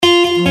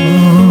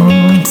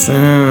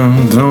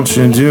Don't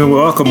you do?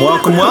 Welcome.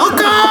 Welcome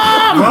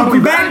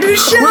back to the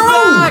show. We're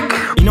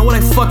back. You know what I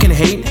fucking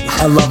hate?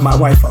 I love my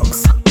white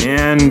folks.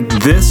 And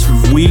this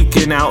week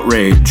in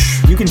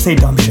outrage. You can say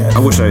dumb shit. I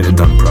wish I had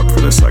done prep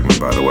for this segment,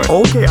 by the way.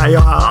 Okay,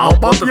 I'll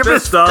bump the your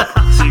fist up,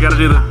 so you gotta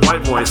do the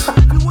white voice.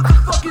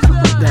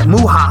 That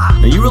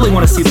muha. Now, you really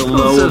want to see the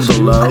low of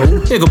the low?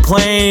 Yeah, go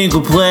play.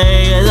 All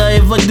I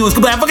fucking do is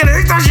complain. I fucking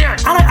hate that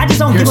shit. I just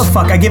don't give a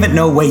fuck. I give it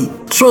no weight.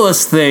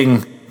 Trillest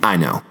thing I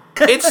know.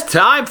 It's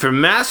time for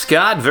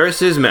Mascot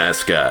versus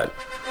Mascot,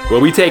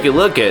 where we take a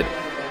look at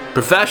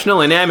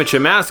professional and amateur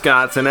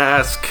mascots and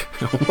ask,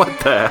 what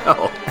the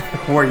hell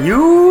were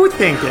you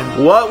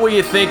thinking? What were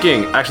you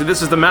thinking? Actually,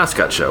 this is the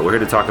Mascot Show. We're here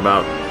to talk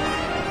about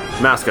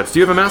mascots. Do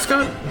you have a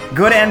mascot?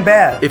 Good and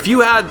bad. If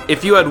you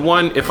had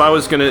one,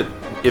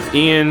 if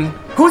Ian...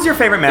 Who's your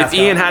favorite mascot? If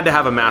Ian had to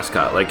have a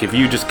mascot, like if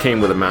you just came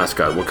with a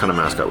mascot, what kind of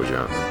mascot would you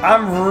have?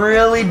 I'm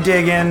really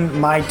digging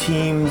my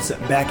teams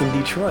back in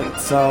Detroit,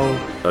 so...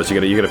 Oh, so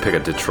you're gonna pick a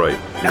Detroit.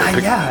 I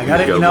got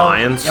it. Go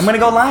Lions? I'm gonna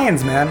go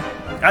Lions, man.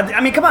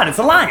 I mean, come on, it's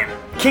a lion.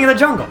 King of the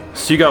jungle.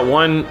 So you got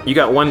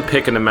one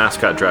pick in the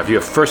mascot draft. You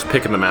have first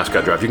pick in the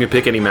mascot draft. You can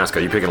pick any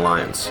mascot. You're picking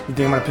Lions. You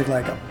think I'm gonna pick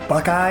like a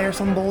Buckeye or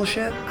some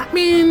bullshit? I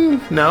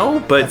mean,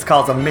 no, but... It's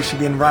called a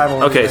Michigan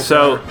rivalry. Okay,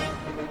 so...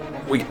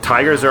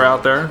 Tigers are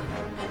out there.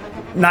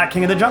 Not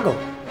King of the Jungle.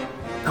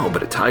 No,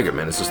 but a tiger,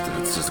 man, it's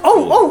just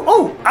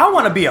Oh! I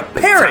want to be a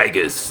parrot.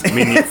 Tigers. I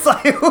mean, It's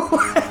like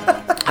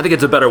I think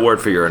it's a better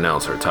word for your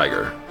announcer,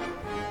 tiger.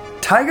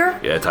 Tiger?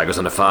 Yeah, Tigers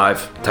on the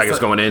 5. Tigers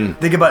going in.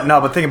 Think about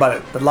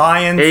it. The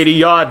Lions.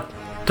 80-yard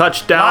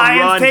touchdown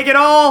Lions run. take it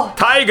all.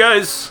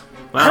 Tigers.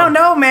 Well, I don't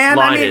know, man.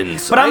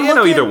 Lions. But I'm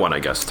looking, either one, I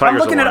guess. Tigers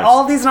I'm looking or at Lions.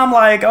 all these and I'm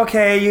like,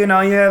 okay, you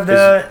have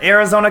the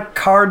Arizona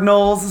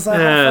Cardinals. It's like,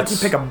 how the fuck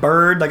you pick a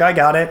bird? Like, I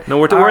got it. No,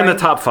 we're in the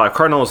top 5.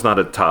 Cardinal is not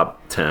a top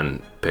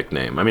 10 pick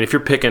name. I mean, if you're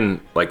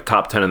picking like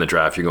top 10 in the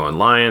draft, you're going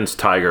Lions,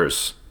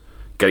 Tigers.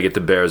 Got to get the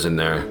Bears in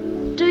there.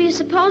 Do you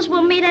suppose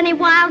we'll meet any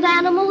wild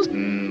animals?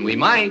 We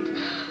might.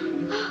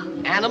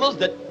 Animals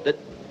that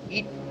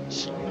eat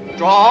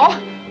straw?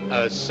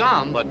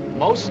 Some, but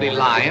mostly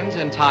lions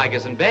and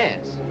tigers and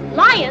bears.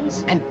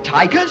 Lions? And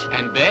tigers?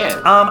 And bears.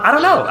 I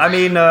don't know. I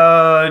mean,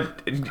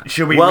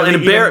 should we? Well, really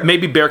and a bear,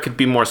 maybe bear could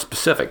be more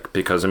specific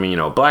because, I mean,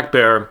 black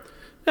bear,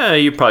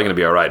 you're probably going to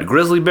be all right. A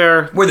grizzly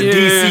bear. We're the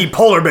DC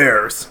polar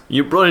bears.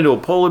 You run into a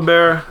polar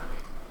bear.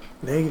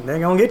 They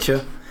gonna get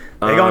you.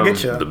 They gonna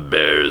get you. The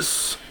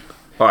bears.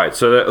 All right,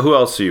 so who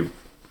else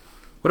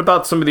what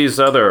about some of these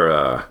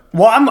other...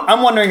 Well,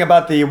 I'm wondering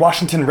about the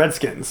Washington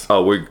Redskins.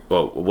 Oh,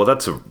 well,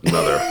 that's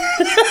another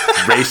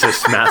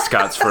racist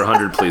mascots for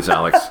 100, please,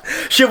 Alex.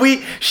 Should we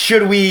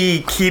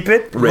keep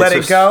it? Racist. Let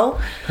it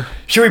go?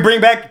 Should we bring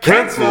back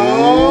cancel?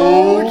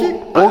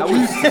 I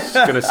was just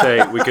going to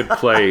say we could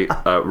play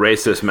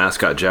racist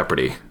mascot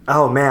Jeopardy.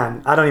 Oh,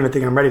 man. I don't even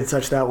think I'm ready to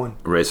touch that one.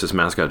 Racist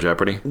mascot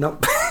Jeopardy?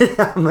 Nope.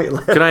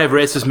 Can I have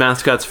racist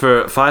mascots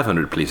for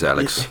 500, please,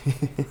 Alex?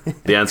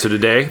 The answer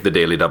today, the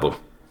Daily Double.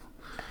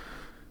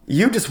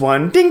 You just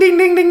won. Ding, ding,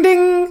 ding, ding,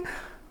 ding.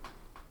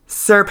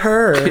 Sir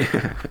Purr.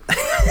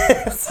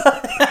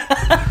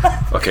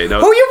 Okay,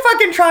 no. Who you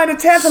fucking trying to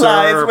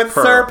tantalize with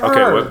Sir Purr?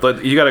 Okay, well,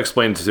 but you got to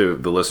explain to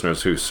the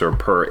listeners who Sir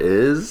Purr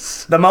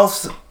is. The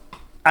most...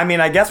 I mean,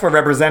 I guess we're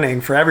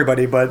representing for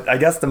everybody, but I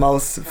guess the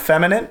most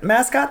feminine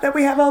mascot that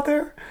we have out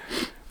there.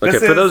 Okay,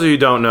 for those of you who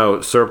don't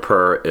know, Sir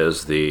Purr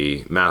is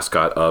the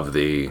mascot of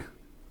the...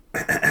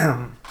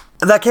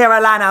 the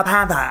Carolina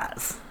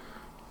Panthers.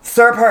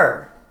 Sir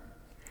Purr.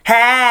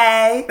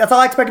 Hey! That's all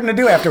I expect him to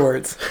do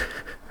afterwards.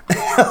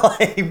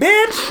 Like,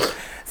 bitch!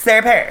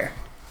 Sir Purr.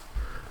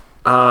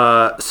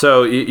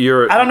 So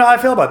you're... I don't know how I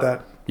feel about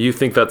that. You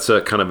think that's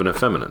a kind of an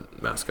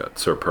effeminate mascot,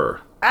 Sir Purr?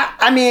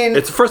 I mean...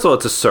 First of all,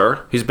 it's a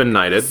sir. He's been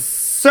knighted.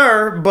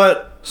 Sir,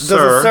 but does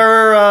a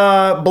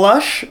sir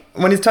blush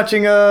when he's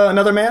touching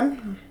another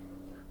man?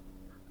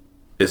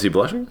 Is he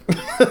blushing?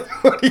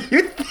 What do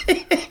you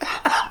think?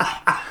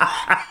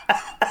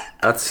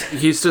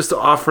 He's just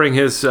offering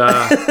his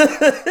support.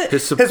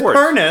 His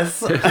perness.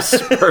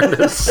 His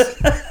perness.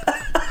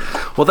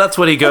 Well, that's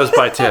what he goes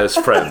by to his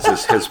friends,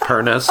 is his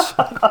perness.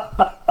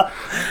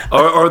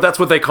 Or that's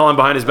what they call him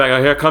behind his back.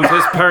 Oh, here comes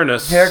his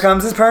perness. Here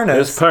comes his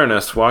perness. His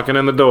perness walking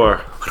in the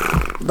door.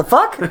 The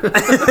fuck?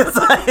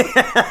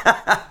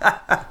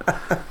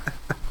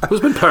 Who's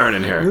been purring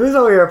in here? Who's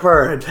over here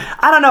purring?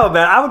 I don't know,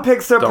 man. I would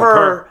pick Sir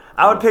Purr.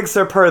 I would pick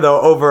Sir Purr,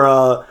 though,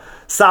 over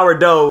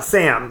Sourdough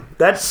Sam.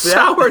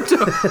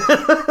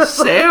 Sourdough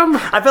Sam?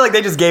 I feel like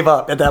they just gave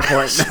up at that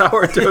point.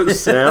 Sourdough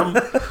Sam?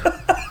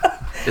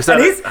 He's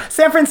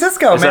San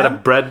Francisco, man. Is that a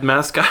bread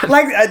mascot?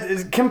 Like,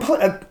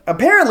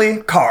 apparently,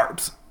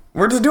 carbs.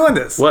 We're just doing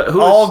this.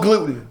 All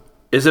gluten.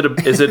 Is it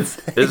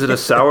a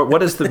sour?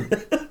 What is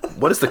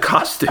the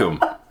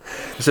costume?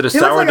 Is it a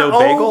sourdough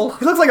bagel?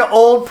 He looks like an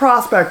old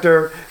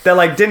prospector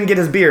that didn't get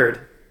his beard.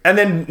 And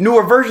then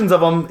newer versions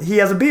of him, he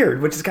has a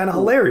beard, which is kind of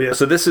hilarious.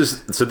 So this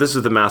is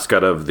the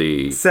mascot of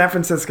the San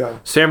Francisco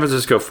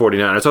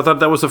 49ers. I thought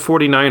that was a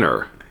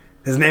 49er.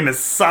 His name is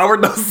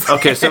Sourdough Sam.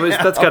 Okay, so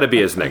that's got to be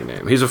his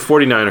nickname. He's a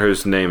 49er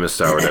whose name is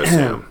Sourdough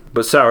Sam.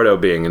 But sourdough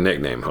being a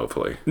nickname,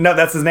 hopefully. No,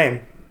 that's his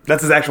name.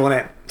 That's his actual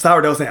name.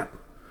 Sourdough Sam.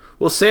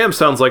 Well, Sam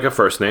sounds like a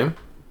first name.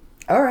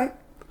 All right.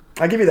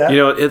 I'll give you that. You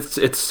know,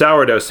 it's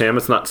sourdough Sam.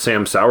 It's not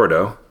Sam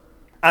Sourdough.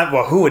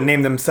 Well, who would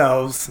name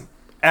themselves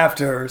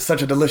after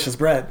such a delicious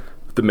bread?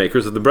 The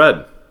makers of the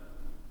bread.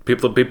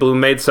 People who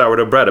made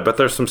sourdough bread. I bet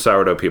there's some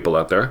sourdough people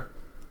out there.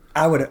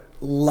 I would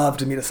love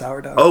to meet a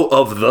sourdough. Oh,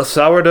 of the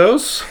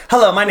sourdoughs?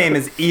 Hello, my name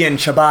is Ian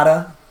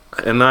Ciabatta.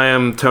 And I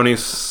am Tony...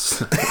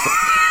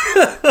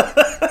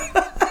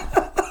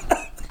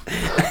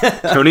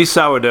 Tony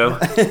Sourdough.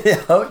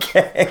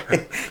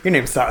 Okay. Your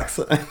name sucks.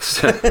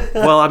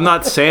 Well, I'm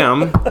not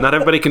Sam. Not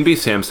everybody can be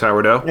Sam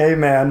Sourdough. Hey,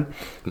 man.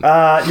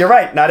 You're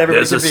right. Not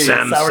everybody There's a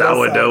can be Sam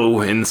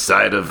Sourdough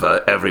inside of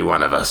every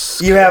one of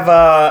us. You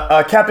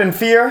have Captain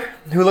Fear,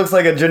 who looks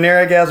like a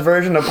generic-ass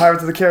version of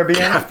Pirates of the Caribbean.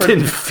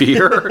 Captain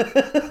Fear?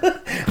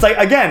 It's like,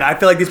 again, I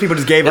feel like these people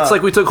just gave up. It's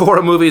like we took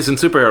horror movies and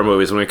superhero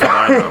movies when we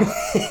combined them.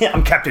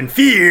 I'm Captain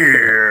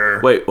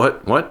Fear. Wait,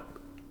 what?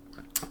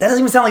 That doesn't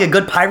even sound like a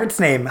good pirate's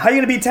name. How are you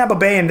going to beat Tampa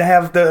Bay and to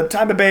have the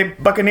Tampa Bay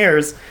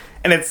Buccaneers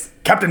and it's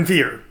Captain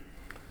Fear?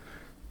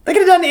 They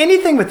could have done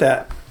anything with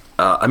that.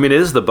 I mean, it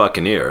is the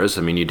Buccaneers.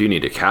 I mean, you do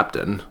need a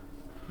captain.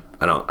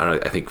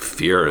 I think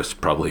Fear is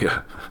probably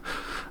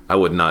I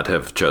would not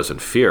have chosen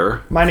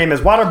Fear. My name is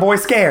Waterboy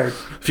Scared.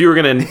 If you were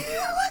going to...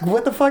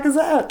 What the fuck is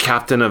that?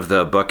 Captain of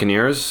the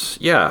Buccaneers?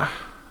 Yeah.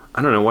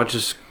 I don't know. Why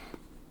just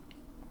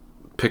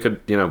pick a,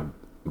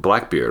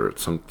 Blackbeard or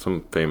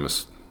some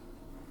famous...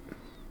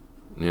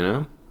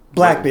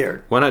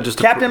 Blackbeard. Why not just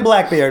Captain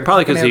Blackbeard?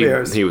 Probably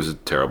because he was a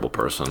terrible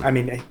person. I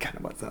mean, he kind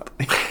of was up.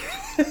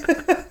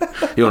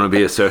 You don't want to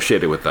be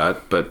associated with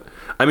that, but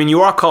I mean,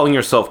 you are calling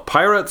yourself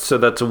pirates, so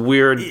that's a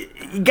weird. You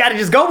got to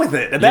just go with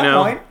it at that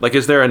point. Like,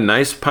 is there a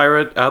nice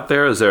pirate out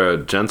there? Is there a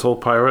gentle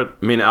pirate?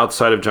 I mean,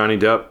 outside of Johnny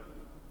Depp.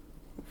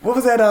 What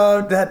was that?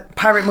 That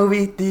pirate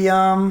movie,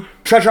 the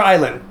Treasure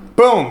Island.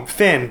 Boom,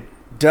 Finn,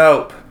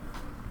 dope.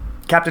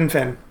 Captain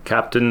Finn.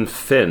 Captain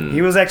Finn.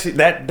 He was actually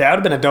that would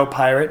have been a dope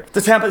pirate.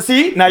 The Tampa.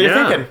 See, now you're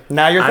thinking.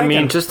 Now you're thinking. I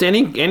mean, just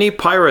any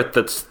pirate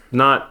that's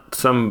not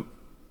some,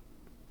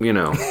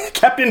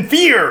 Captain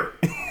Fear.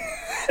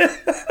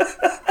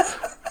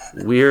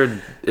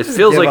 Weird. It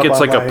feels like it's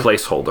like a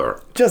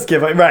placeholder. Just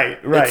give it. Right.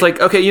 It's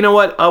like, okay, you know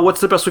what? What's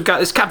the best we've got?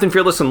 It's Captain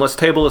Fear. Listen, let's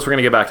table this. We're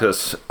gonna get back to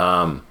this.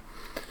 That's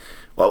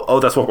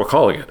what we're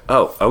calling it.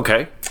 Oh,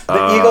 okay.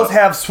 The Eagles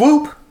have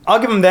swoop. I'll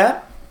give them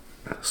that.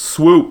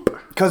 Swoop.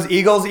 Because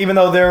Eagles, even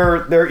though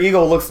their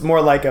eagle looks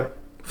more like a...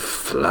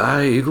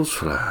 Fly, Eagles,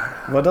 fly.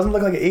 Well, it doesn't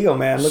look like an eagle,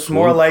 man. It looks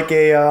more like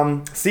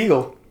a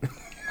seagull.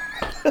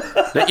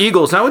 The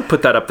Eagles, I would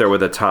put that up there with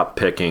the top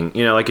picking.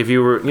 Like if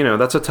you were,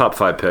 that's a top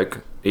 5 pick.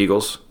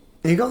 Eagles.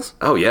 Eagles?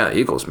 Oh, yeah,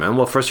 Eagles, man.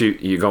 Well, first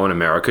you go in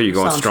America. You're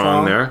going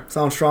strong there.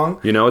 Sounds strong.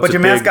 It's but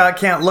your mascot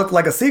can't look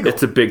like a seagull.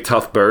 It's a big,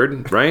 tough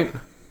bird, right?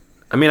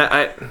 I mean,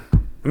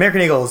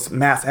 American Eagle is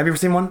massive. Have you ever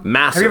seen one?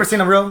 Massive. Have you ever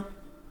seen a real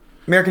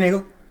American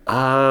Eagle?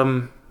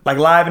 Like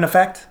live in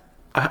effect?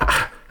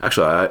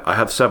 Actually, I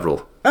have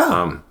several.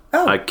 Oh.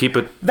 I keep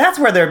it... That's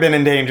where they've been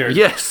endangered.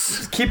 Yes.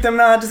 Just keep them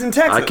just in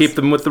Texas. I keep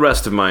them with the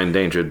rest of my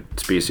endangered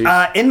species.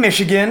 In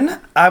Michigan,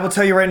 I will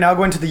tell you right now,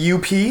 going to the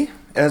UP,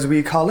 as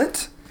we call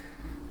it.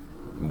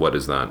 What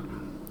is that?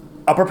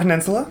 Upper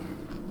Peninsula.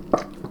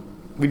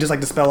 We just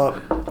like to spell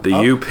out. The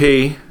UP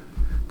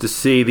to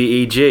see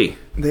the EG.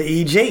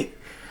 The EG.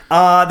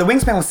 The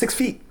wingspan was 6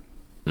 feet.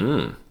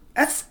 Mm.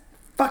 That's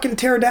fucking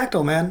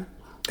pterodactyl, man.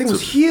 Thing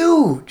was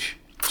huge.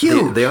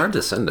 Huge. They are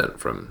descendant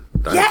from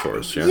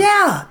dinosaurs.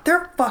 Yeah,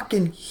 they're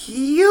fucking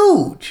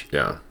huge.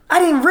 Yeah. I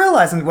didn't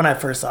realize when I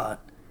first saw it.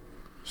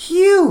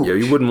 Huge. Yeah,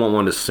 you wouldn't want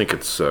one to sink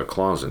its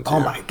claws into.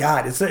 Oh my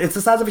god, it's the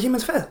size of a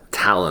human's fist.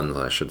 Talons,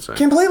 I should say.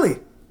 Completely.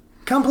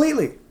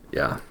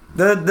 Yeah.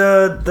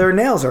 Their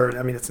nails are.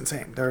 I mean, it's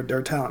insane.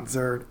 Their talons.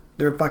 They're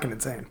fucking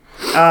insane.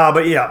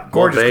 But yeah,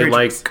 gorgeous creatures.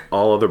 Like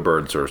all other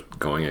birds, are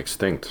going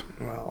extinct.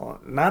 Well,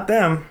 not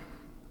them.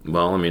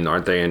 Well, I mean,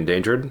 aren't they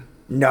endangered?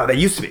 No, they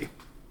used to be.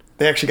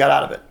 They actually got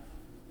out of it.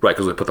 Right,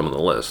 because we put them on the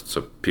list,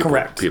 so people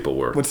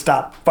would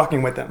stop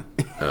fucking with them.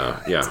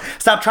 Yeah.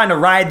 Stop trying to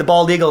ride the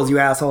bald eagles, you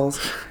assholes.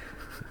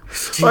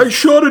 I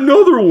shot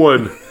another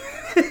one.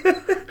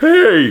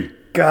 Hey.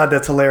 God,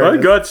 that's hilarious.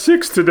 I got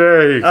 6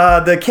 today.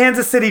 The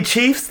Kansas City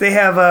Chiefs, they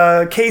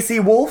have Casey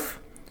Wolf.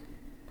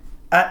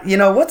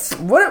 What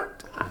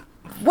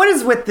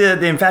is with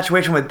the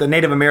infatuation with the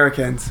Native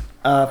Americans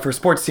for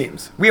sports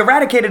teams? We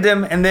eradicated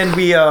them, and then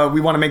we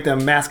want to make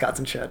them mascots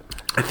and shit.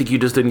 I think you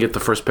just didn't get the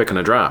first pick in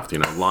the draft.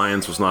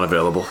 Lions was not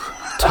available.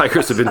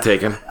 Tigers have been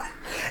taken.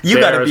 You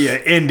got to be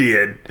an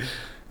Indian,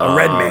 a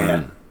red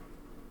man.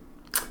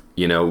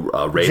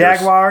 Raiders.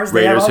 Jaguars.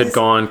 Raiders had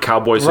gone.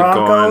 Cowboys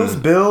Broncos,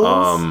 had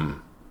gone. Bills.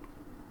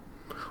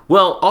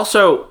 Well,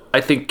 also,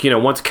 I think,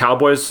 once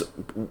Cowboys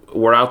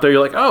were out there, you're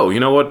like, oh, you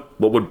know what?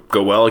 What would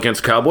go well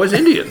against Cowboys?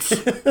 Indians.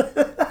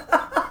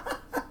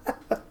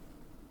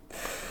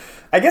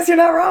 I guess you're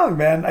not wrong,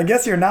 man. I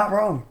guess you're not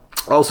wrong.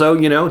 Also,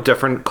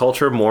 different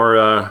culture,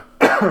 more,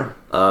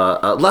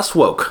 less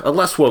woke. A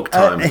less woke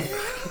time.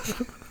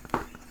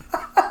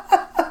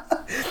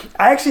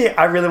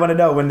 I really want to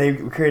know when they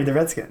created the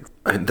Redskins.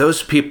 And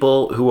those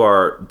people who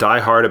are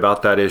diehard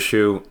about that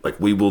issue, like,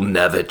 we will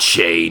never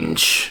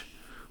change.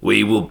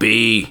 We will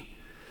be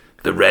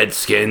the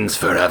Redskins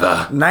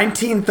forever.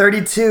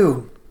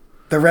 1932,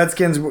 the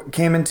Redskins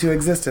came into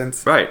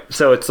existence. Right.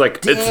 So it's like,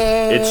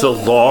 it's a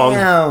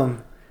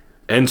long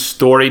and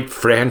storied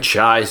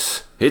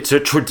franchise. It's a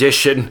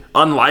tradition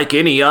unlike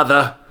any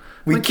other.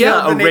 We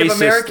killed the Native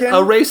American.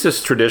 A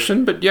racist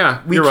tradition, but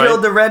yeah, we you're killed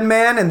right. the red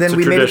man, and then It's a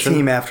we tradition. made a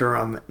team after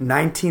him.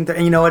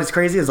 And you know what is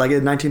crazy? Is like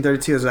in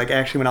 1932 is like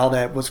actually when all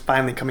that was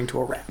finally coming to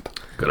a wrap.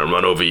 Gonna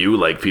run over you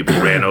like people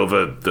ran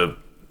over the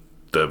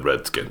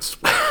Redskins.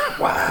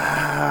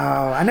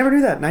 Wow, I never knew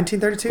that.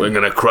 1932. We're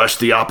gonna crush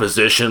the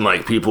opposition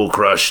like people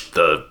crushed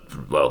the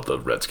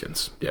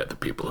Redskins. Yeah, the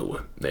people who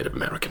were Native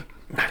American.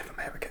 Native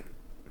American.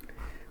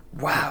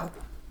 Wow.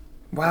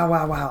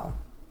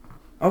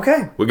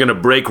 Okay. We're gonna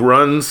break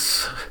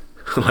runs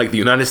like the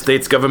United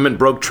States government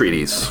broke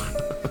treaties.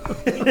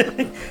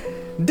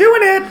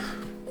 Doing it.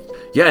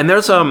 Yeah, and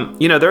there's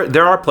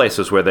there are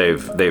places where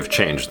they've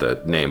changed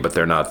the name, but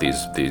they're not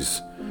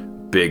these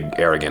big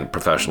arrogant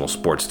professional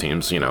sports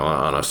teams,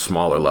 on a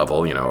smaller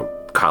level,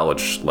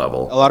 college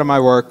level. A lot of my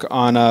work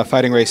on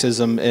fighting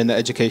racism in the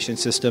education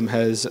system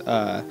has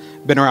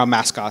been around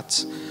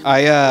mascots.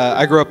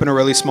 I grew up in a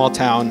really small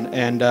town,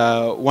 and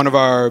one of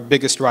our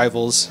biggest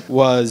rivals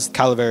was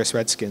Calaveras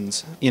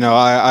Redskins.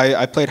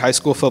 I played high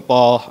school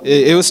football.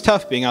 It was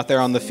tough being out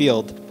there on the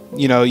field.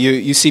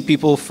 You see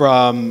people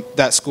from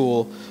that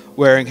school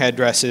wearing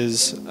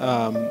headdresses,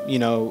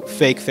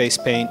 fake face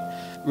paint,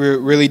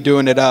 really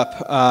doing it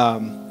up.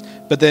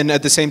 But then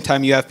at the same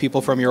time, you have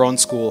people from your own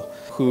school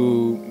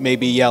who may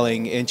be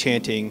yelling and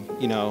chanting,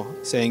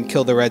 saying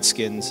 "Kill the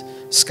Redskins,"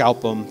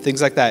 "Scalp them,"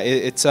 things like that.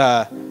 It's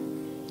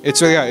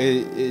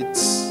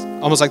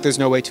almost like there's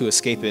no way to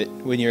escape it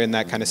when you're in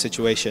that kind of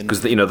situation.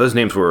 Because those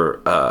names were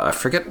I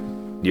forget,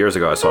 years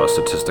ago I saw a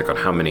statistic on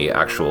how many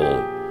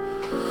actual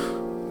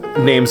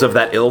names of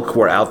that ilk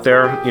were out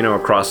there,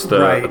 across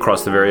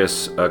the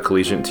various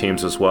collegiate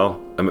teams as well.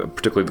 I mean,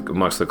 particularly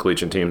amongst the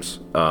collegiate teams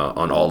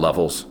on all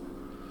levels,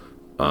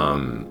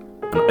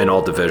 in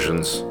all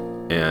divisions.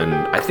 And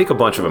I think a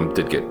bunch of them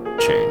did get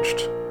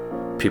changed.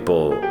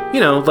 People,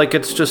 like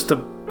it's just a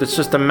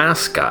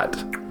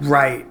mascot.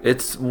 Right.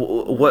 It's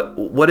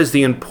what is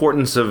the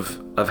importance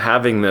of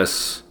having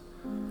this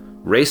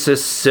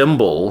racist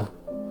symbol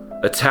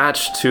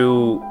attached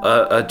to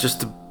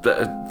just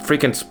a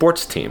freaking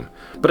sports team?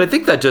 But I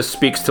think that just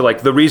speaks to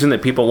like the reason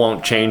that people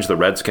won't change the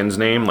Redskins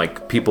name,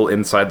 like people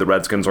inside the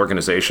Redskins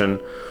organization,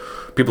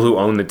 people who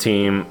own the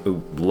team,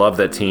 who love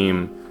that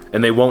team,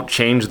 and they won't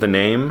change the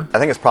name. I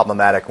think it's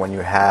problematic when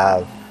you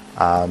have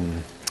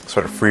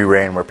sort of free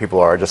reign where people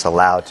are just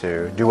allowed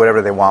to do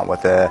whatever they want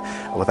with a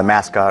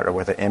mascot or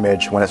with an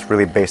image when it's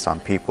really based on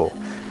people.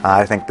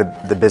 I think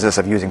the business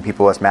of using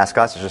people as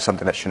mascots is just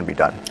something that shouldn't be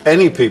done.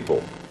 Any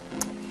people?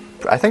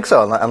 I think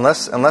so,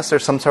 unless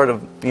there's some sort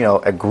of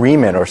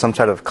agreement or some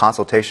sort of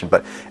consultation.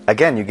 But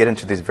again, you get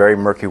into these very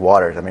murky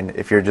waters. I mean,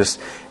 if you're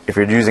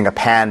using a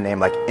pan name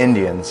like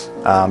Indians,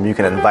 you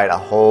can invite a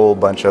whole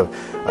bunch of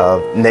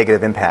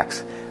negative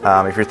impacts.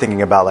 If you're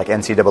thinking about like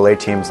NCAA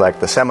teams like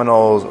the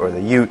Seminoles or the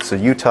Utes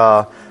of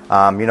Utah,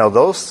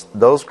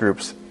 those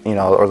groups,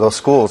 or those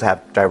schools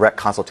have direct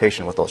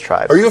consultation with those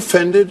tribes. Are you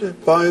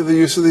offended by the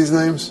use of these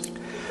names?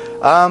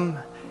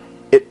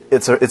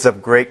 It's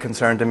of great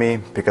concern to me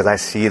because I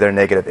see their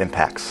negative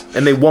impacts.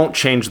 And they won't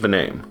change the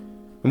name.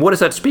 And what does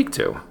that speak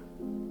to?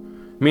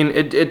 I mean,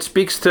 it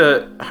speaks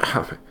to,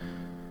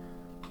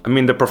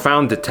 the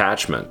profound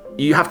detachment.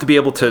 You have to be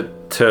able to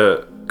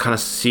kind of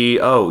see,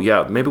 oh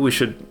yeah, maybe we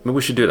should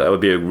do that.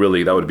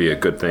 That would be a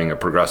good thing, a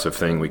progressive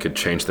thing. We could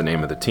change the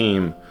name of the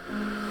team.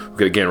 We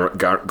could again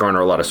garner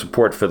a lot of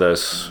support for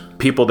this.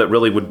 People that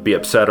really would be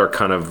upset are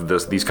kind of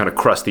these kind of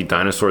crusty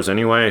dinosaurs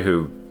anyway,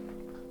 who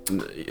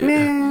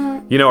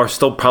are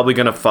still probably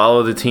going to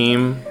follow the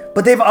team.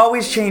 But they've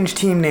always changed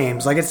team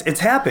names. Like it's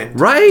happened.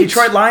 Right.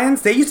 Detroit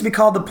Lions, they used to be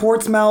called the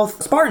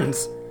Portsmouth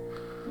Spartans.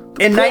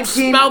 From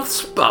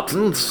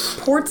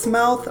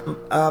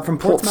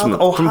Portsmouth,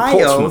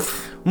 Ohio,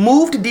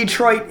 moved to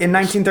Detroit in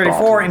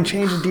 1934 and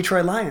changed to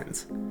Detroit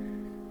Lions.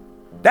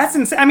 That's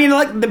insane. I mean,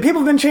 like the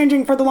people have been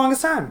changing for the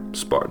longest time.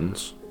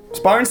 Spartans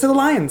to the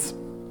Lions.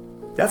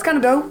 That's kind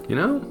of dope.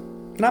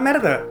 Not mad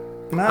at that.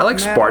 I like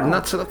Spartan.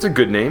 That's a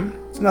good name.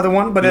 It's another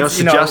one, but it's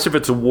suggestive.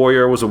 It's a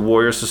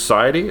warrior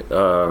society.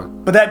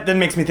 But that then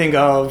makes me think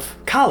of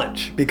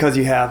college because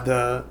you have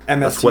the MSU.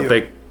 That's what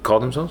they call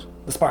themselves.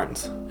 The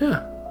Spartans.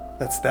 Yeah.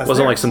 That's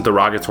wasn't like some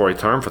derogatory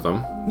term for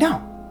them.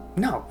 No.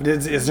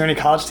 Is there any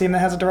college team that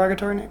has a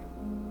derogatory name?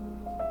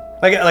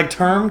 Like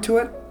term to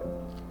it?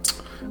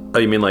 Oh,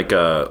 you mean like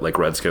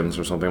Redskins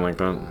or something like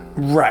that?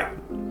 Right.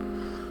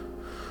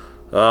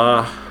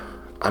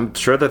 I'm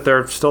sure that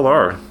there still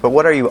are. But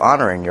what are you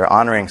honoring? You're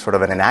honoring sort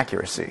of an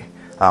inaccuracy.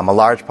 A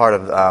large part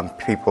of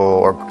people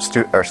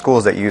or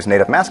schools that use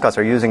native mascots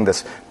are using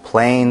this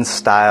plain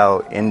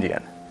style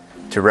Indian.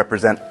 to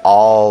represent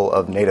all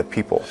of Native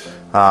people.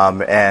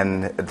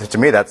 And to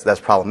me, that's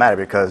problematic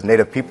because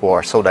Native people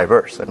are so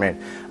diverse. I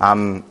mean,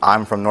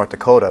 I'm from North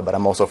Dakota, but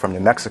I'm also from New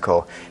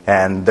Mexico,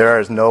 and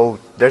there's no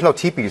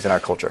teepees in our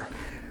culture.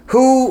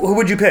 Who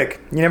would you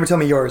pick? You never tell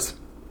me yours.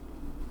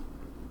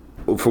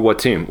 For what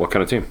team? What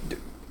kind of team?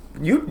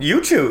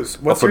 You choose.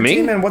 What's for your me?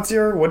 team and what's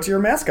your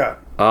mascot?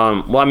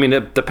 Well, I mean,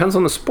 it depends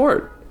on the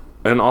sport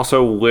and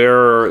also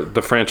where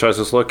the franchise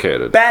is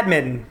located.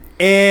 Badminton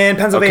in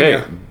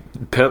Pennsylvania.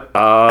 Okay.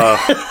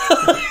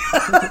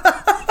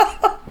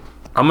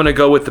 I'm going to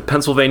go with the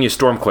Pennsylvania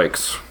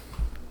Stormquakes.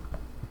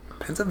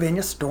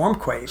 Pennsylvania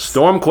Stormquakes.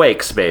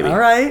 Stormquakes, baby. All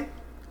right.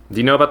 Do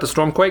you know about the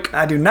Stormquake?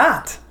 I do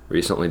not.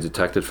 Recently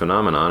detected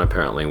phenomenon,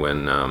 apparently,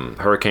 when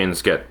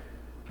hurricanes get,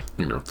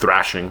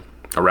 thrashing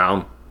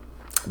around,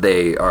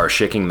 they are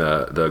shaking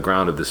the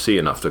ground of the sea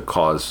enough to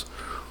cause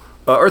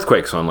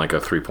earthquakes on like a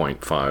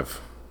 3.5.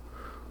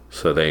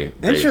 So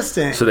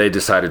Interesting. So they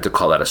decided to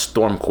call that a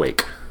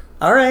stormquake.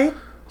 All right.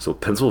 So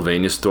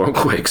Pennsylvania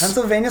Stormquakes.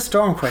 Pennsylvania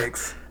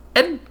Stormquakes.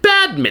 And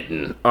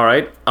badminton. All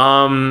right.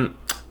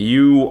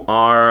 You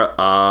are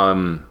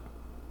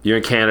you're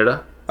in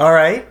Canada. All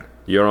right.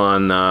 You're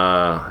on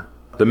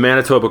the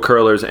Manitoba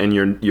Curlers, and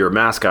your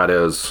mascot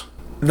is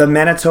the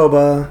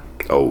Manitoba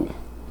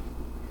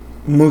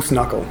Moose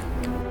Knuckle.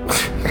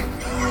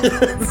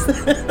 It's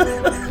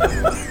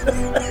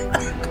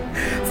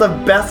the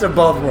best of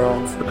both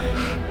worlds.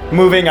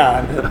 Moving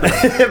on.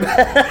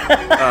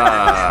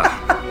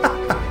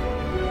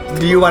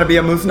 Do you want to be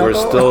a moose knuckle?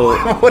 We're still.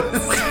 What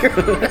is your...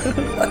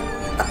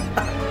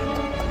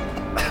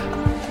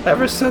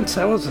 Ever since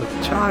I was a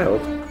child.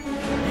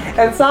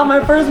 And saw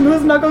my first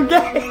moose knuckle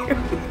game.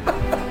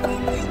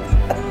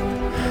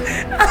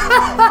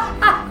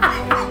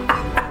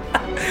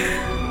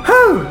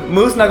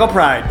 Moose knuckle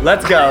pride.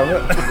 Let's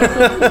go.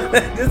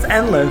 It's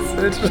endless.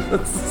 It's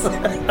just...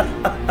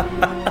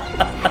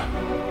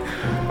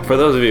 For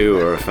those of you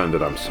who are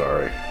offended, I'm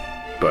sorry,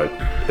 but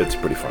it's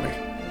pretty funny.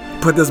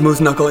 Put this moose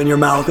knuckle in your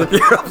mouth if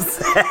you're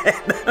upset.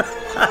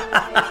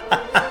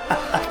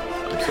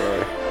 I'm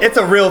sorry. It's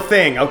a real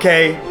thing,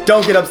 okay?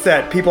 Don't get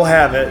upset. People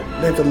have it.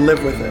 They have to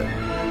live with it.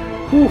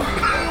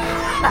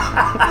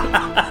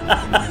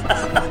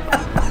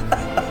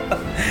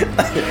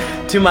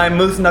 To my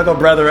moose knuckle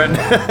brethren.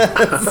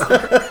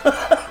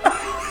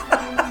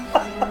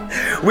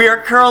 We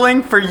are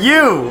curling for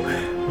you.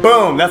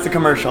 Boom, that's a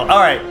commercial. All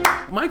right.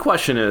 My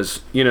question is,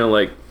 we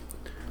do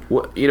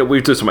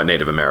some about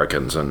Native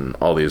Americans and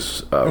all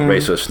these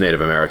racist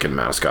Native American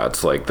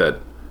mascots like that.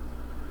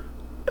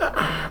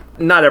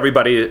 Not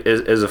everybody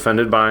is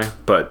offended by,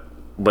 but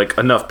like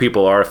enough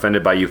people are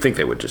offended by. You think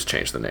they would just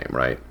change the name,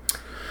 right?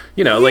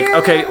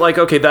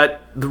 That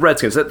the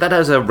Redskins that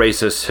has a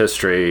racist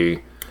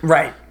history,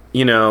 right?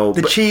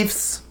 The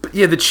Chiefs.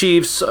 Yeah, the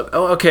Chiefs.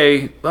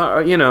 Okay,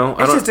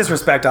 it's just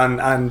disrespect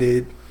on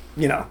the,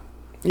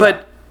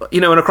 But.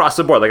 And across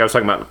the board, like I was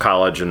talking about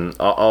college and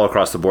all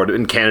across the board,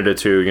 in Canada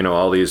too,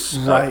 all these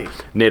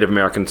Native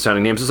American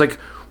sounding names. It's like,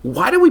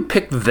 why do we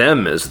pick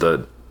them as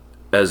the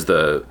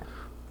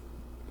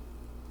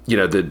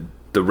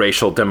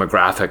racial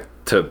demographic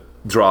to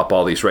draw up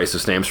all these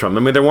racist names from? I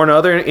mean, there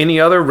weren't any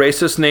other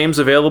racist names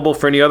available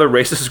for any other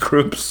racist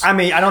groups? I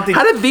mean, I don't think...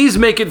 How did these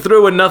make it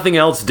through and nothing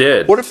else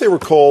did? What if they were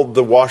called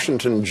the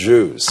Washington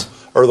Jews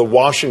or the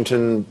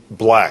Washington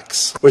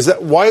Blacks?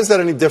 Why is that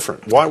any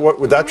different? What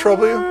would that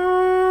trouble you?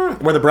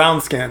 We're the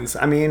brownskins.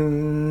 I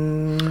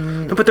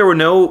mean... But there were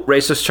no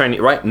racist Chinese...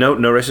 Right, no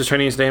racist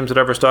Chinese names that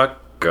ever stuck.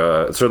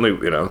 Certainly,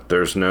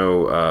 there's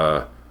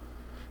no...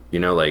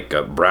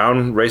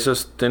 brown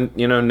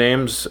racist,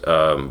 names,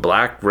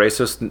 black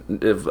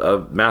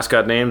racist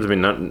mascot names. I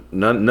mean,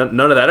 none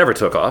of that ever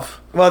took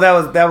off. Well,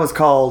 that was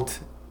called,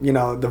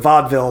 the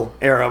vaudeville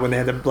era when they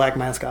had the black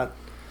mascot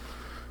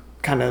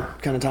kind of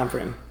time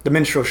frame. The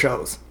minstrel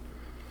shows.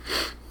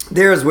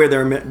 There's where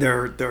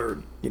they're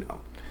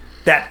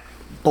that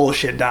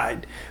bullshit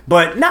died.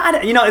 But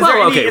not, is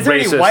there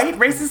any white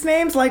racist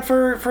names like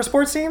for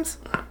sports teams?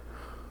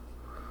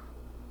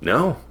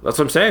 No, that's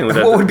what I'm saying.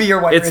 What would be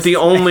your white? It's the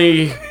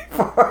only.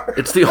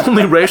 It's the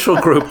only racial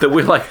group that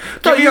we like.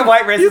 No, you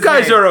white racist. You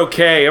guys are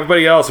okay.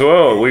 Everybody else,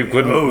 we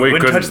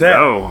couldn't touch that.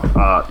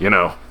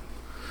 No,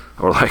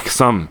 or like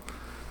some,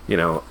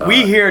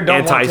 we here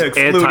don't want to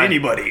exclude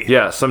anybody.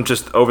 Yeah, some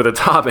just over the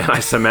top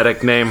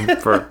anti-Semitic name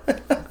for.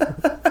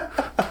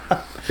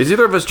 Is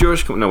either of us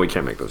Jewish? No, we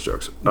can't make those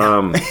jokes.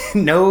 No.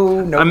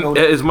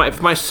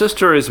 If my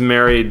sister is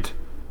married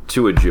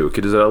to a Jew,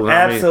 does that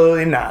allow me?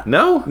 Absolutely not.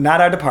 No,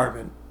 not our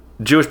department.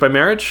 Jewish by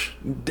marriage?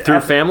 Through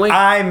family?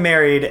 I'm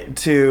married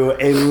to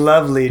a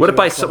lovely What if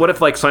like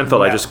Seinfeld,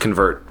 No. I just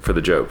convert for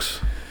the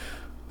jokes?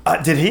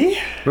 Did he?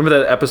 Remember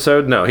that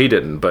episode? No, he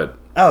didn't, but...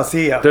 Oh,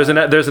 see, there's an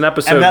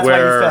episode and that's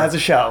where... why he still has a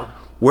show.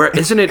 Where,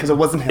 isn't it... Because it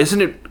wasn't him.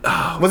 Isn't it...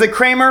 Oh. Was it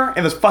Kramer?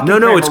 It was fucking No,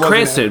 Kramer, it's wasn't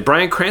Cranston. it?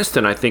 Bryan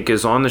Cranston, I think,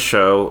 is on the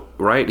show,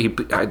 right?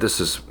 This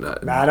is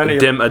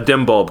a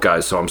dim bulb,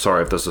 guys, so I'm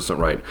sorry if this isn't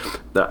right.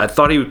 I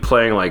thought he was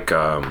playing like...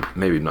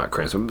 maybe not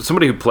Cranston.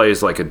 Somebody who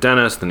plays like a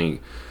dentist, and he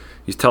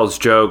tells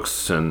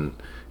jokes, and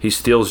he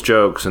steals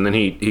jokes, and then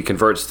he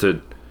converts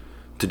to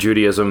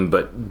Judaism,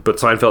 but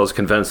Seinfeld is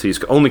convinced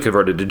he's only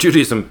converted to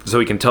Judaism so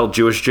he can tell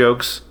Jewish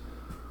jokes.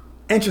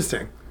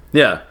 Interesting.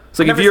 Yeah. It's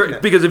like Never seen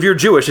it. because if you're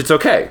Jewish, it's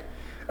okay.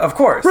 Of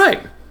course.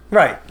 Right.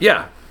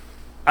 Yeah.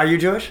 Are you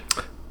Jewish?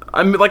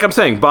 I'm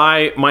saying,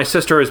 my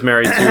sister is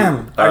married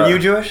to... Are you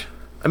Jewish?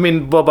 I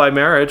mean, well, by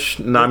marriage,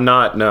 no, I'm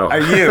not, no. Are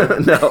you?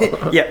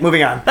 No. Yeah,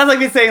 moving on. That's like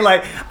me saying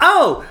like,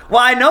 oh, well,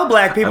 I know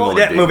black people.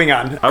 Yeah, moving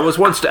on. I was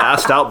once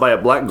asked out by a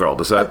black girl.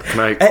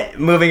 Hey,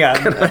 moving on.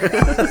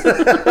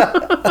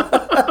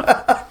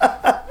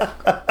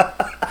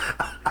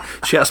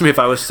 She asked me if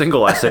I was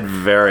single. I said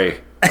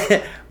very.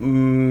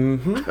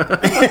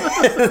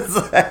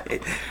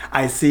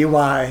 I see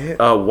why.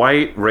 A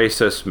white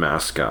racist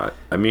mascot.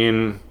 I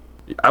mean,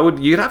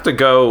 you'd have to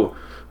go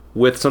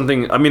with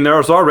something. I mean,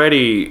 there's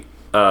already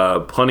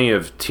plenty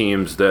of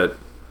teams that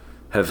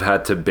have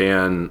had to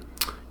ban,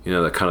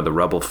 the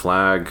rebel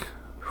flag.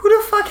 Who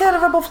the fuck had a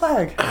rebel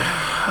flag?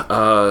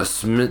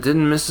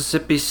 Didn't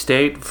Mississippi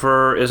State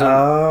isn't?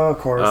 Oh, of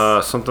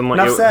course. Something like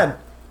Enough said.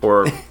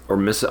 Or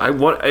Miss.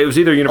 It was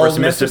either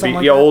University of Mississippi.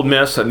 Like Old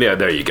Miss. Yeah,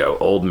 there you go.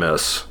 Old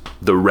Miss.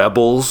 The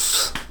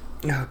Rebels.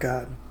 Oh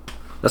God.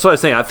 That's what I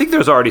was saying. I think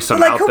there's already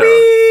some out could there.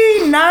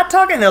 we not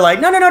talking? They're like,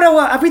 no.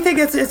 We think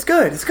it's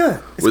good. It's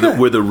good.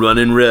 We're the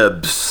running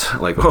Rebs.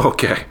 Like,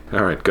 okay,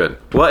 all right, good.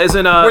 Well,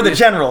 isn't we're the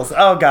Generals?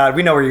 Oh God,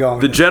 we know where you're going.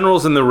 The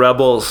Generals and the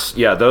Rebels.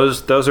 Yeah,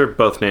 those are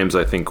both names.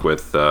 I think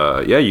with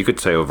you could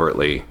say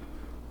overtly.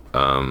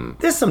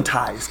 There's some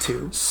ties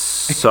too.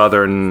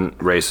 Southern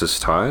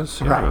racist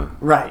ties. Yeah.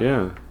 Right.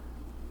 Yeah.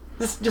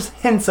 This just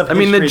hints of. I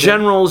mean, the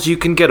Generals. You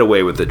can get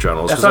away with the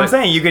Generals. That's what I'm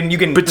saying. You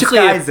can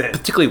disguise it.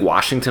 Particularly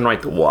Washington,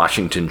 right? The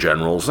Washington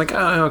Generals. Like,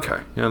 okay,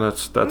 yeah,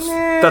 that's not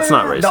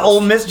racist. The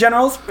Ole Miss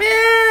Generals.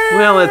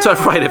 Well, it's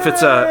right. If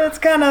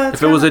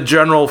it was a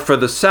general for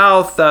the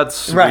South,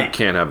 that's right. You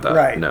can't have that.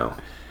 Right. No.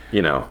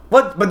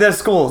 But there's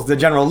schools, the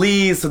General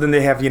Lees. So then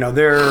they have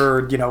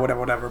their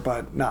whatever.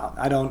 But no,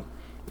 I don't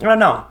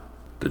know.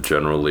 The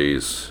General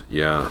Lees.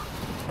 Yeah.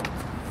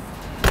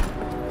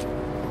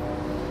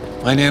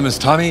 My name is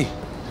Tommy,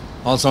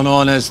 also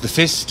known as the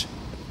Fist.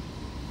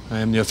 I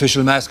am the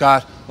official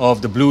mascot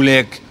of the Blue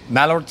Lake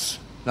Mallards.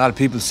 A lot of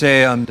people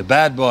say I'm the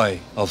bad boy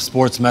of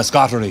sports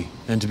mascottery.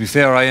 And to be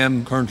fair, I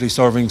am currently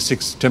serving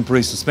 6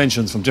 temporary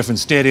suspensions from different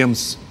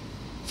stadiums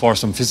for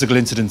some physical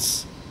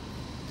incidents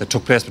that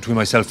took place between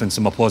myself and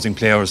some opposing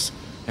players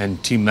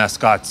and team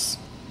mascots.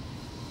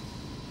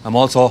 I'm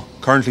also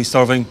currently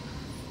serving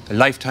a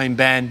lifetime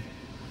ban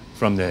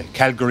from the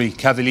Calgary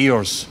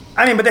Cavaliers.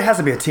 I mean, but there has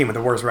to be a team with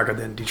a worse record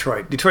than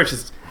Detroit. Detroit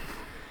just...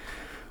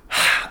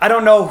 I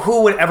don't know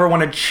who would ever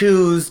want to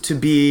choose to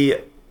be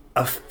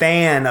a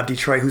fan of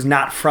Detroit who's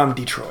not from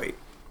Detroit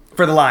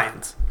for the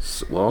Lions.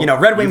 Well,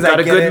 Red Wings, you've got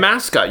a good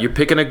mascot. You're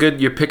picking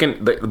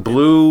the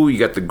blue, you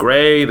got the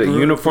gray, the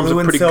uniforms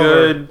are pretty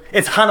good.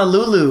 It's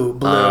Honolulu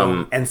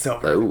blue and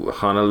silver. Oh,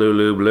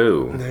 Honolulu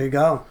blue. There you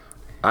go.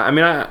 I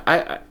mean,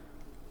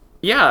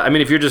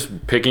 if you're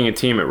just picking a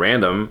team at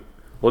random,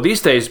 well,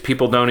 these days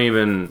people don't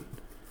even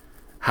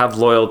have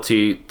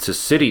loyalty to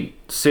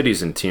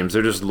cities and teams.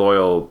 They're just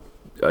loyal.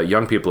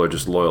 Young people are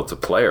just loyal to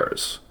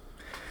players,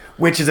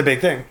 which is a big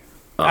thing.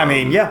 I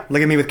mean, yeah.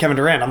 Look at me with Kevin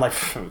Durant. I'm like,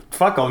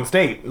 fuck Golden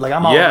State. Like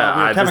I'm all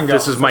Kevin.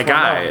 This is my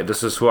guy.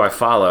 This is who I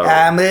follow.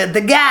 I'm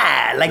the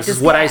guy. Like this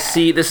is what I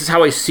see. This is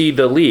how I see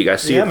the league. I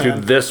see it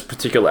through this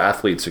particular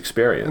athlete's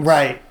experience.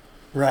 Right.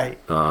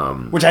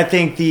 Which I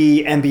think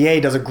the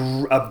NBA does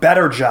a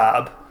better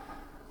job.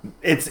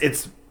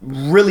 It's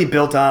really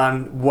built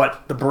on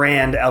what the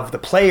brand of the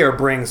player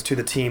brings to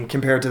the team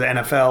compared to the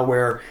NFL,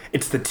 where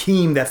it's the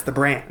team that's the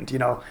brand.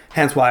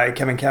 Hence why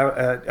Kevin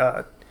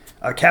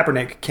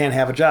Kaepernick can't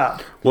have a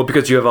job. Well,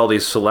 because you have all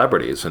these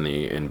celebrities in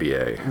the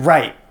NBA.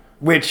 Right.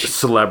 Which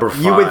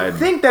celebrified. You would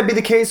think that'd be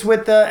the case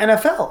with the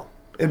NFL.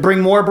 It'd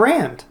bring more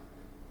brand.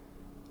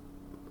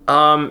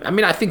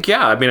 I think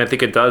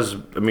it does.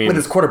 With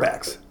its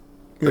quarterbacks.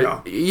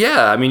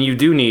 Yeah, you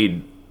do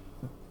need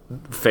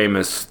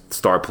famous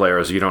star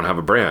players. You don't have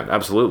a brand.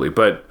 Absolutely.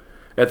 But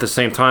at the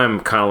same time,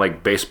 kind of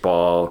like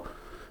baseball,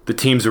 the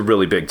teams are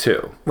really big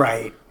too.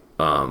 Right.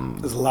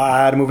 There's a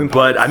lot of moving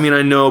parts. But I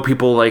know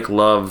people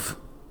love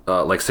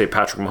say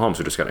Patrick Mahomes,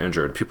 who just got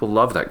injured. People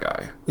love that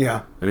guy.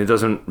 Yeah. And it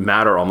doesn't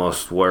matter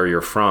almost where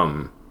you're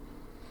from.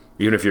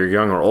 Even if you're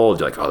young or old,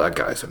 you're like, oh, that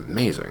guy's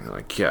amazing.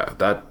 Like, yeah,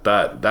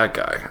 that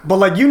guy.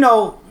 But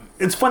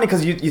it's funny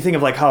because you think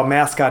of how a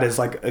mascot is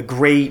a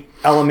great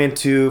element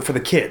for the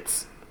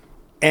kids.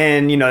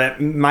 And,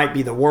 that might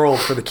be the world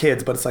for the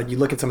kids, but it's you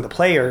look at some of the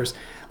players,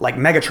 like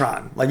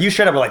Megatron. You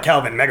straight up like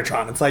Calvin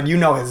Megatron. It's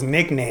his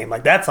nickname.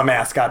 That's a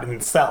mascot in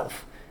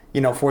itself,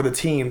 for the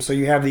team. So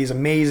you have these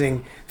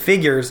amazing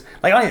figures.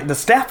 The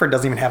Stafford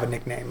doesn't even have a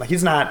nickname.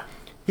 He's not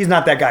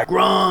that guy.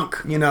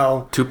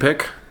 Gronk,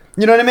 Two-pick?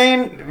 You know what I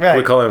mean? Right.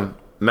 We call him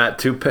Matt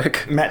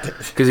Two-pick? Matt.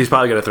 Because he's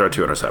probably going to throw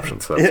 2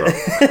 interceptions. So that's all.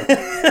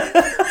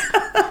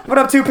 What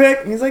up,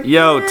 Two-Pick? He's like,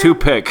 Yo, yeah.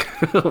 Two-Pick.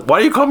 Why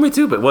do you call me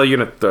Two-Pick? Well, you're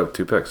gonna throw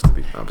two picks to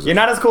be opposite. You're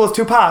not as cool as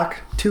Tupac.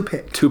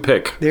 Two-Pick.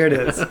 Two-Pick. There it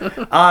is.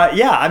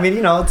 Yeah, I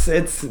mean, what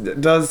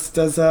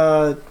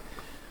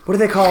do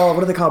they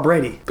call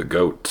Brady? The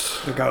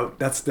GOAT. The GOAT.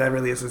 That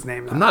really is his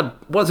name now.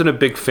 Wasn't a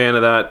big fan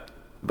of that,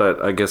 but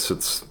I guess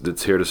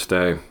it's here to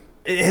stay.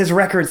 His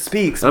record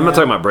speaks. I'm not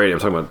talking about Brady. I'm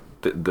talking about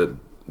the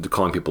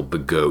calling people the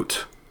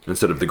GOAT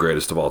instead of the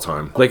greatest of all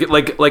time.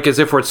 Like as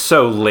if we're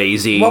so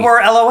lazy. Well,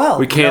 we're LOL.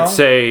 We can't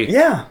say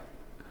yeah.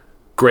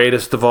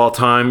 greatest of all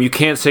time. You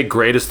can't say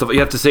greatest of.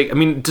 You have to say. I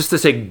mean, just to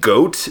say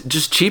GOAT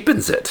just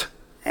cheapens it.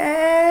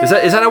 Is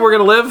that how we're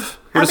gonna live?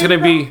 We're just gonna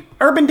be.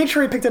 Urban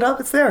Dictionary picked it up.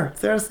 It's there.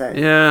 It's there to say.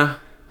 Yeah.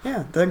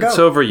 Yeah. The GOAT. It's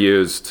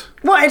overused.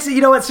 Well,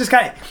 it's just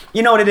kind of.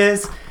 You know what it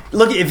is.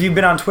 Look, if you've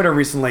been on Twitter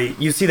recently,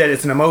 you see that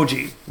it's an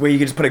emoji where you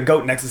can just put a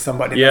goat next to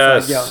somebody.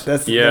 Yes.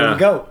 That's the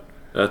goat.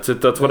 That's it.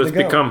 That's what it's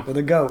become. They're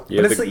the goat.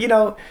 Yeah, but it's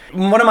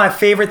one of my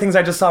favorite things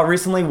I just saw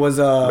recently was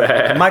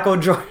Michael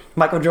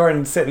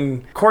Jordan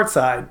sitting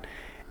courtside,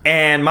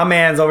 and my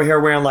man's over here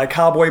wearing like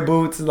cowboy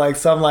boots and like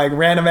some like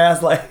random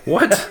ass like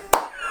what.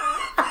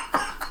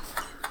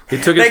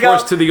 He took his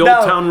horse to the Old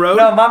Town Road?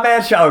 No, my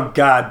man. Oh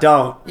God,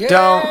 don't.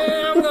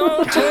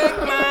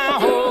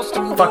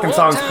 Fucking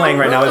song's playing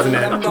right now, isn't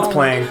it? It's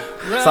playing.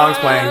 Song's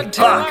playing.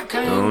 Fuck.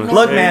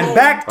 Look, man,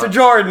 back to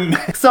Jordan.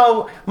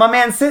 So my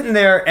man's sitting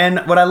there, and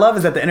what I love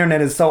is that the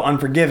internet is so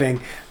unforgiving.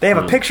 They have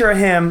a picture of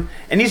him,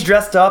 and he's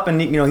dressed up,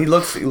 and he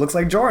looks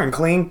like Jordan,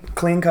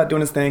 clean cut,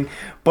 doing his thing.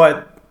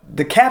 But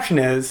the caption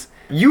is,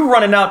 "You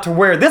running out to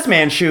wear this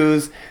man's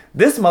shoes.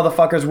 This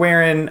motherfucker's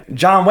wearing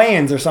John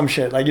Wayne's or some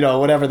shit," like,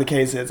 whatever the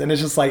case is. And it's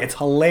just like, it's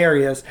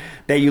hilarious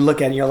that you look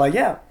at it and you're like,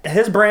 yeah,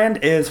 his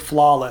brand is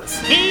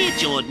flawless. Hey,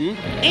 Jordan,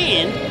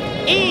 and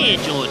Air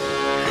Jordan.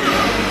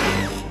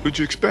 What'd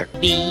you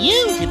expect?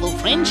 Beautiful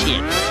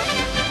friendship.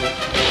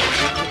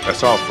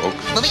 That's all,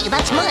 folks. Well,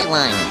 that's my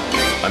line.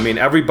 I mean,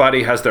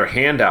 everybody has their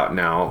hand out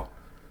now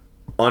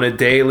on a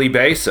daily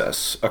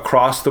basis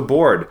across the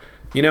board.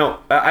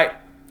 I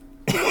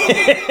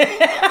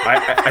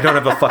don't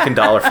have a fucking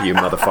dollar for you,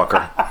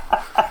 motherfucker.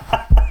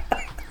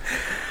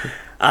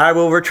 I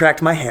will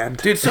retract my hand.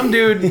 Dude, some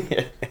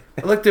dude,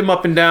 I looked him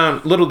up and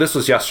down. This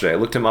was yesterday. I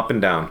looked him up and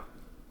down.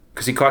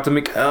 Because he caught to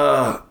me, do you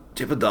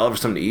have a dollar for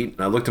something to eat?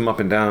 And I looked him up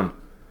and down.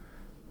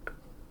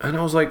 And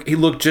I was like, he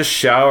looked just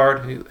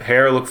showered.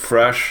 Hair looked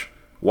fresh.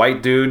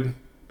 White dude.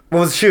 What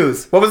was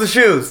the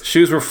shoes?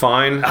 Shoes were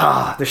fine.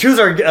 The shoes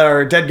are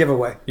a dead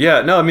giveaway.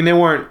 Yeah, no, I mean, they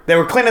weren't... They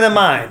were cleaner than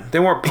mine. They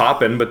weren't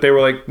popping, but they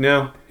were like,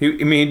 no.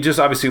 He just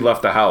obviously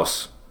left the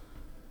house.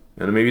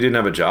 And maybe he didn't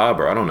have a job,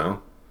 or I don't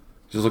know.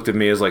 He just looked at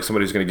me as like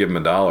somebody who's going to give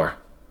him $1.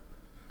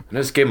 And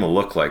I just gave him a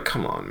look like,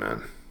 come on,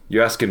 man.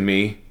 You asking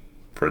me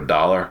for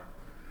 $1?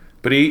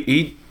 But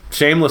he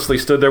shamelessly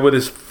stood there with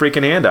his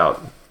freaking hand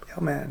out. Yo,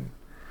 man.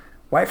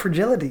 White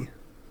fragility.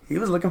 He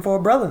was looking for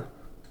a brother.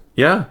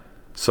 Yeah.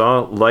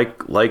 So,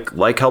 like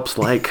helps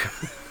like.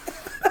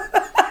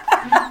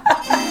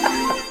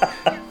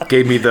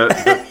 Gave me the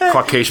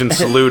Caucasian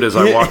salute as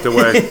I walked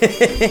away.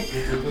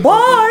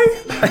 Bye!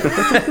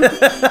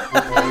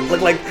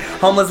 Look like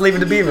homeless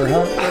leaving the beaver,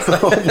 huh?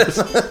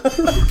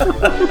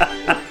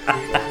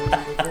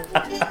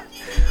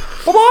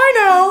 Bye-bye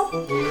now!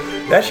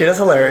 That shit is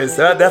hilarious.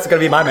 That's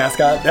going to be my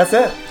mascot. That's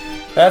it.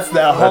 That's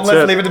the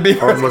homeless leaving the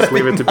beaver. Homeless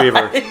leaving the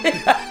beaver.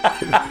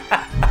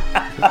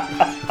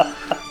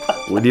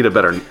 We need a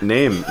better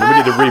name. We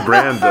need to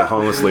rebrand the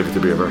Homeless Leave It to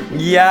Beaver.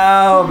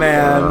 Yo,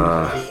 man.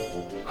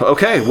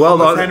 Okay, well,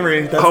 Homeless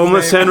Henry.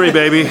 Homeless Henry,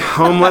 baby.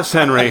 Homeless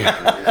Henry. Bye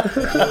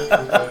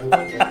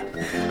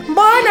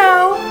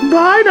now.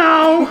 Bye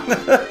now.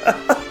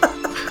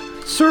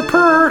 Sir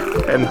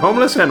Purr and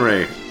Homeless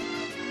Henry.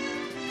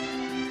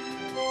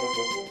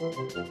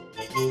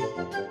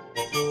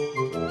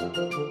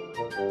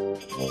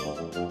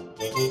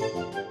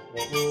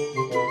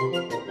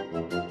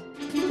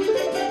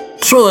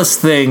 Shortest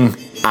thing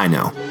I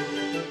know.